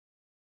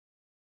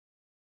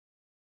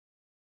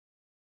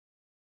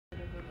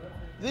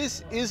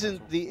This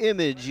isn't the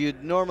image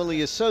you'd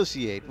normally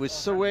associate with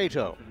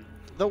Soweto.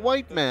 The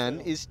white man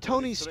is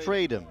Tony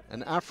Stradom,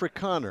 an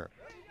Afrikaner.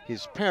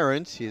 His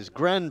parents, his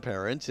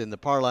grandparents, in the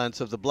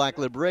parlance of the Black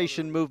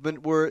Liberation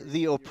Movement, were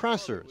the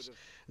oppressors,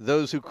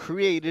 those who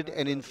created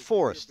and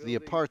enforced the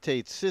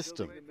apartheid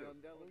system.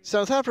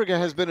 South Africa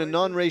has been a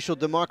non-racial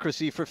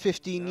democracy for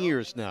 15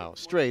 years now.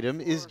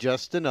 Stradom is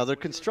just another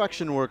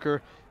construction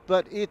worker,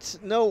 but it's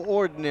no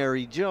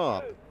ordinary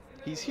job.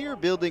 He's here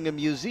building a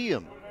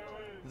museum,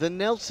 the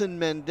Nelson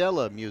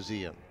Mandela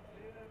Museum.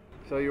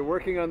 So you're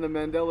working on the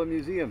Mandela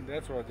Museum?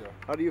 That's right, yeah.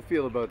 How do you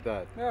feel about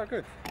that? Yeah,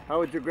 good. How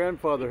would your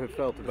grandfather have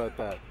felt about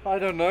that? I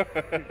don't know.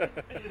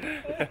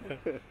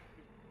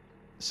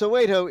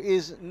 Soweto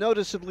is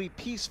noticeably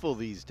peaceful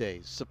these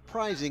days,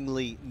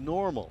 surprisingly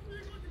normal.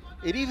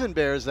 It even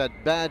bears that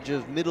badge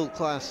of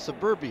middle-class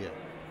suburbia,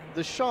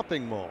 the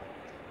shopping mall.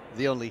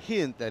 The only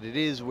hint that it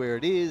is where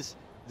it is,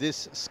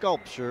 this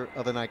sculpture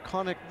of an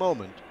iconic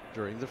moment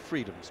during the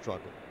freedom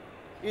struggle.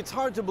 It's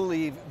hard to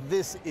believe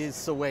this is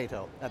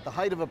Soweto. At the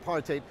height of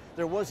apartheid,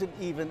 there wasn't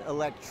even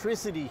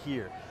electricity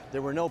here.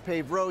 There were no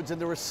paved roads, and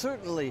there were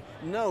certainly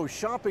no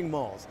shopping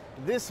malls.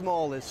 This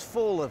mall is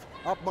full of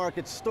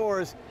upmarket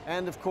stores,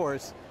 and of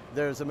course,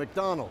 there's a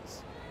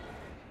McDonald's.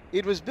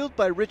 It was built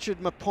by Richard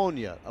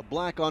Maponya, a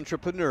black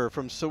entrepreneur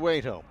from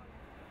Soweto.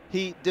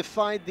 He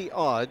defied the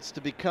odds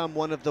to become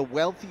one of the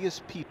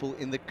wealthiest people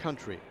in the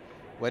country.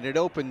 When it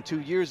opened 2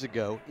 years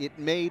ago, it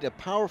made a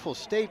powerful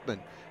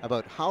statement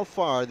about how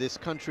far this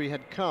country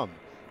had come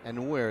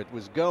and where it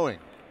was going.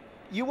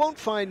 You won't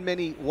find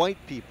many white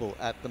people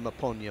at the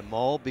Maponya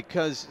Mall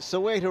because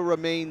Soweto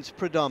remains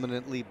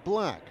predominantly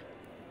black.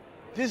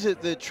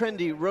 Visit the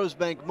trendy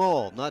Rosebank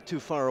Mall not too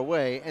far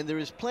away, and there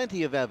is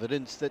plenty of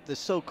evidence that the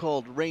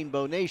so-called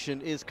Rainbow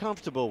Nation is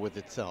comfortable with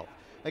itself.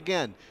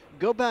 Again,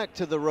 go back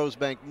to the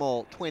Rosebank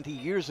Mall 20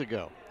 years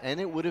ago, and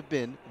it would have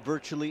been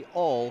virtually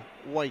all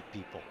white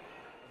people.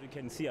 You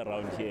can see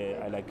around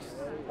here, like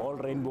all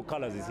rainbow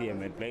colors is here,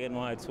 man, black and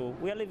white. So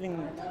we are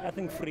living, I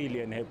think, freely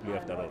and happily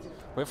after that.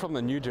 We're from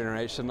the new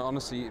generation.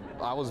 Honestly,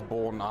 I was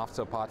born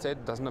after apartheid.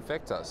 It doesn't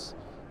affect us.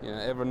 You know,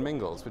 everyone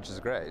mingles, which is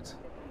great.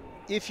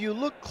 If you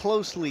look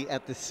closely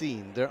at the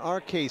scene, there are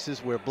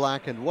cases where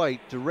black and white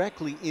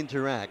directly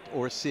interact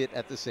or sit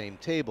at the same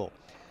table.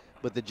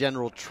 But the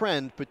general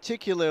trend,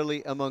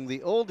 particularly among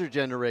the older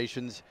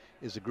generations,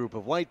 is a group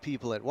of white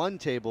people at one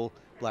table,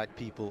 black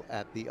people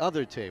at the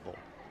other table.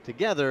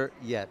 Together,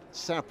 yet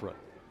separate.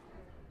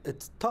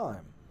 It's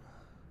time.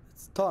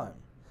 It's time.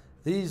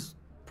 These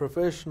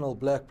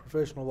black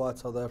professional white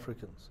South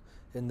Africans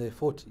in their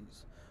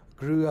 40s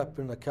grew up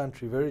in a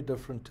country very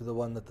different to the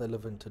one that they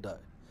live in today.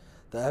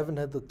 They haven't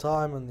had the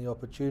time and the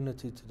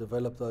opportunity to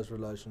develop those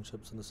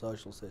relationships in a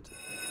social setting.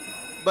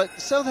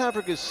 But South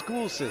Africa's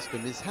school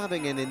system is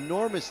having an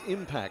enormous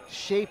impact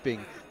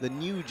shaping the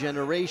new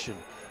generation,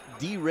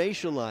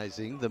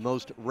 deracializing the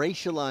most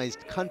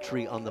racialized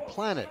country on the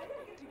planet.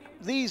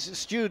 These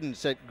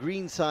students at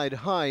Greenside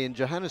High in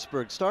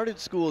Johannesburg started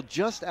school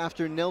just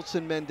after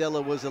Nelson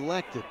Mandela was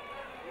elected.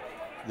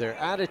 Their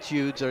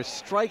attitudes are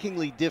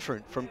strikingly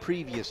different from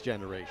previous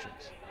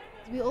generations.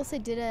 We also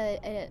did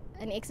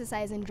an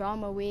exercise in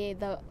drama where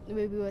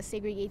we were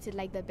segregated,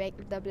 like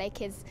the black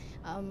kids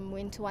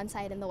went to one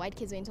side and the white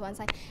kids went to one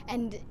side,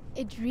 and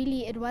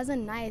it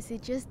wasn't nice.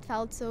 It just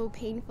felt so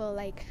painful.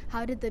 Like,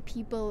 how did the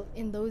people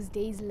in those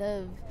days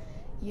live,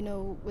 you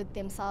know, with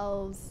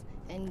themselves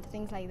and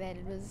things like that?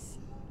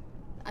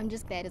 I'm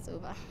just glad it's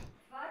over.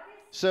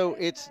 So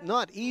it's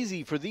not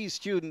easy for these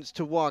students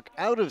to walk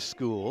out of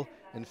school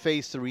and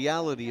face the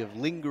reality of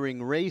lingering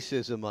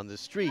racism on the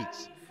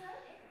streets.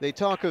 They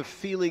talk of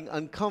feeling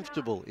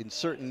uncomfortable in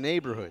certain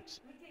neighborhoods.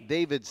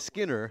 David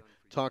Skinner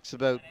talks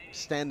about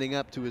standing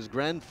up to his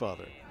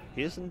grandfather.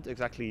 He isn't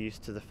exactly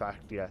used to the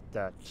fact yet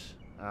that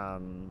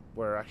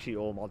we're actually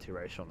all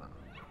multiracial now.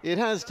 It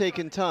has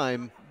taken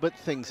time, but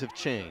things have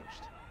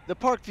changed. The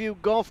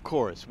Parkview Golf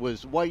Course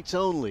was whites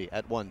only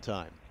at one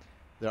time.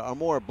 There are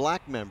more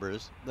black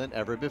members than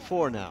ever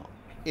before now.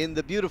 In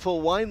the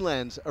beautiful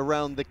winelands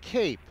around the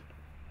Cape,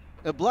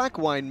 a black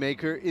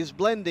winemaker is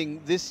blending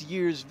this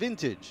year's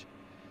vintage.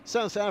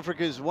 South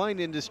Africa's wine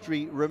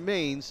industry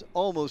remains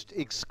almost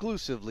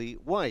exclusively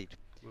white.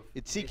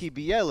 Itsiki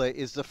Biela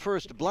is the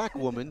first black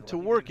woman to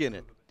work in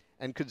it.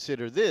 And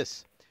consider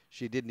this,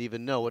 she didn't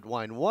even know what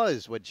wine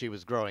was when she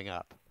was growing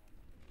up.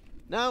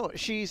 Now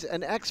she's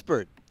an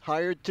expert,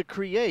 hired to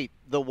create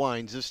the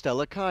wines of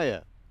Stella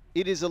Khaya.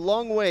 It is a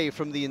long way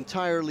from the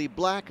entirely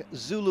black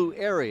Zulu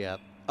area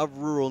of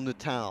rural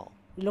Natal.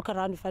 You look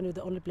around, you find you're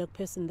the only black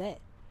person there.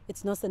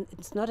 It's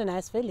not a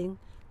nice feeling,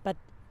 but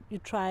you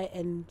try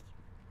and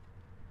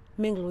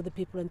mingle with the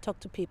people and talk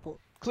to people.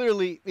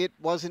 Clearly, it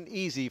wasn't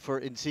easy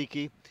for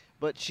Nsiki,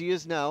 but she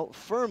is now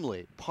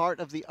firmly part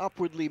of the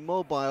upwardly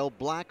mobile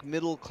black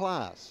middle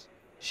class.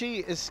 She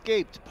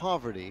escaped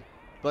poverty,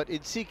 but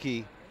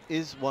Nsiki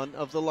is one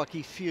of the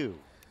lucky few.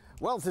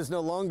 Wealth is no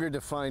longer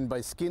defined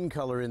by skin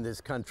color in this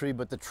country,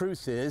 but the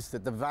truth is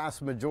that the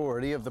vast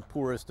majority of the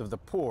poorest of the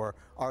poor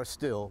are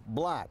still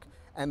black.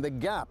 And the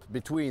gap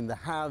between the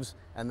haves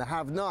and the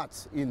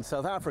have-nots in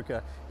South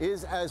Africa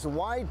is as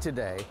wide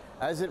today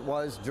as it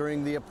was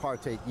during the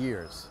apartheid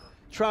years.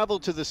 Travel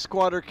to the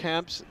squatter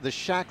camps, the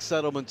shack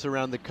settlements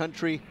around the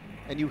country,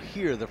 and you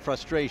hear the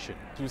frustration.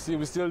 You see,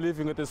 we're still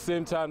living at the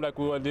same time like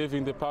we were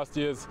living the past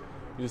years.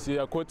 You see,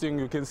 according,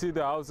 you can see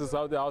the houses,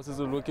 how the houses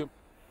are looking.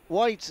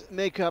 Whites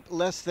make up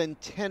less than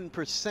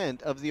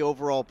 10% of the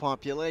overall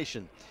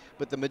population,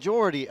 but the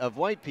majority of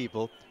white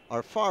people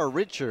are far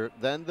richer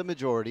than the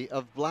majority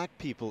of black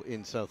people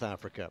in South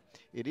Africa.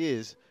 It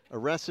is a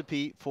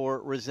recipe for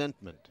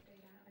resentment.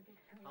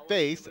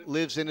 Faith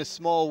lives in a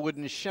small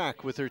wooden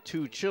shack with her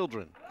 2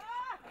 children.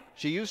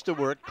 She used to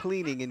work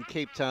cleaning in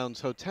Cape Town's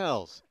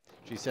hotels.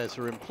 She says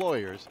her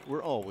employers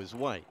were always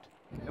white.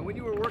 And when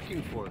you were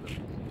working for them,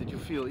 did you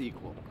feel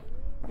equal?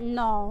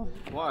 No,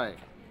 Why?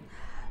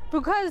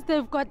 because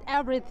they've got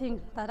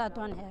everything that I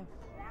don't have.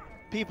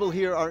 People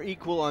here are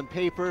equal on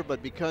paper,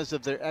 but because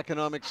of their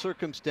economic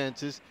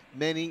circumstances,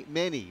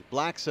 many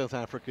black South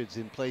Africans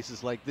in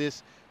places like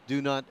this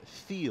do not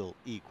feel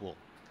equal.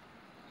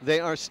 They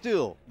are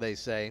still, they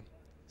say,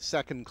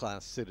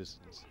 second-class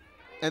citizens.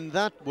 And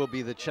that will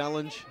be the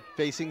challenge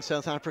facing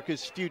South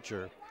Africa's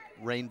future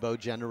rainbow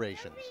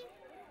generations.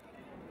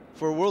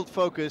 For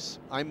Worldfocus,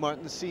 I'm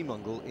Martin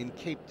Seemungal in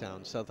Cape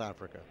Town, South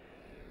Africa.